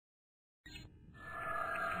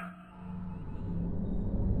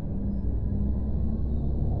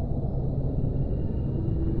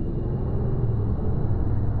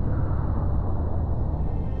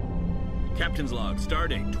Captain's log,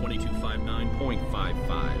 stardate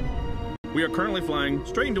 2259.55. We are currently flying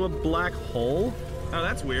straight into a black hole. Oh,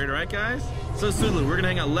 that's weird, right, guys? So, Sulu, we're gonna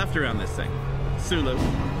hang out left around this thing. Sulu,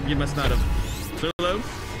 you must not have... Sulu?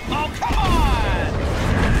 Oh, come on!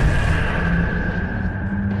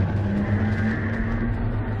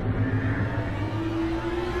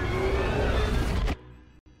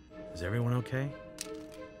 Is everyone okay?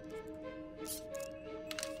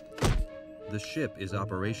 The ship is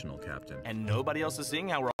operational, Captain. And nobody else is seeing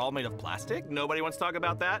how we're all made of plastic? Nobody wants to talk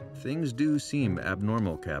about that? Things do seem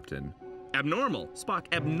abnormal, Captain. Abnormal? Spock,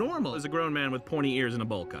 abnormal is a grown man with pointy ears and a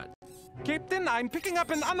bowl cut. Captain, I'm picking up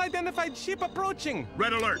an unidentified ship approaching.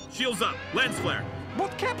 Red alert! Shields up! Lens flare!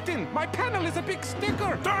 But Captain, my panel is a big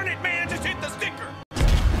sticker. Darn it, man! Just hit the sticker!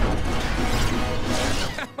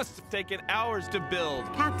 That must have taken hours to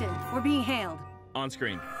build. Captain, we're being hailed. On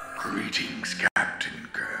screen. Greetings, Captain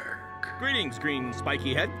Kirk. Greetings, green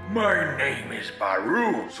spiky head. My name is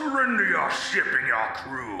Baru. Surrender your ship and your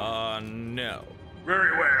crew. No.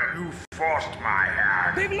 Very well, you forced my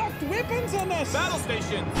hand. They've locked weapons on us. Battle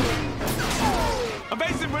stations!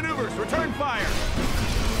 Evasive maneuvers, return fire!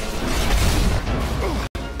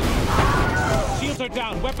 Shields are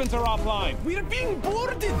down, weapons are offline. We're being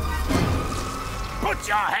boarded. Put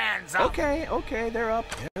your hands up. Okay, they're up.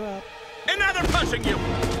 They're up. And now they're punching you!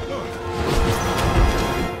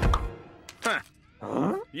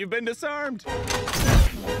 Huh? You've been disarmed.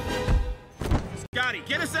 Scotty,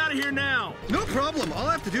 get us out of here now! No problem. All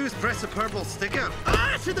I have to do is press the purple sticker.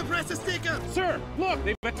 Ah, I should have pressed the sticker! Sir, look,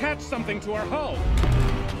 they've attached something to our hull.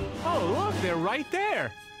 Oh, look, they're right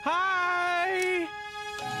there. Hi!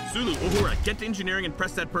 Sulu, Uhura, get to engineering and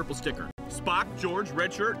press that purple sticker. Spock, George,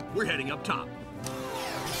 red shirt, we're heading up top.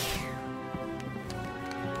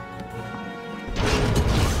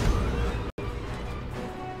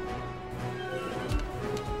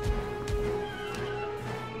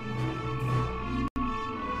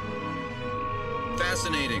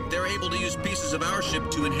 Fascinating. They're able to use pieces of our ship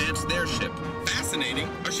to enhance their ship. Fascinating.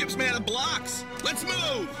 Our ship's made of blocks. Let's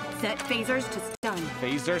move! Set phasers to stun.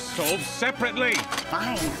 Phasers sold separately.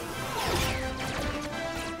 Fine.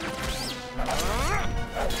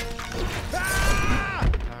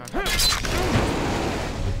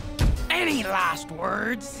 Any last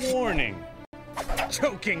words? Warning.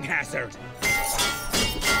 Choking hazard.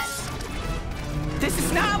 This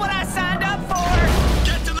is not what I signed up for!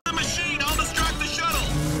 Get to the machine! I'll distract the shuttle!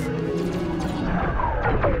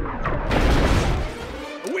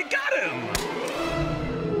 We got him!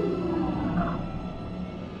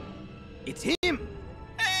 It's him!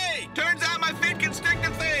 Hey! Turns out my feet can stick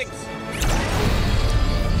to things!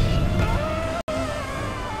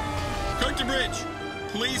 Kirk to bridge.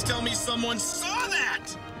 Please tell me someone saw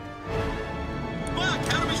that! Spock,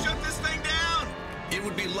 how do we shut this thing down? It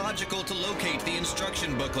would be logical to locate the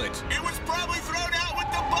instruction booklet. It was probably thrown out with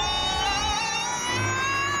the bomb!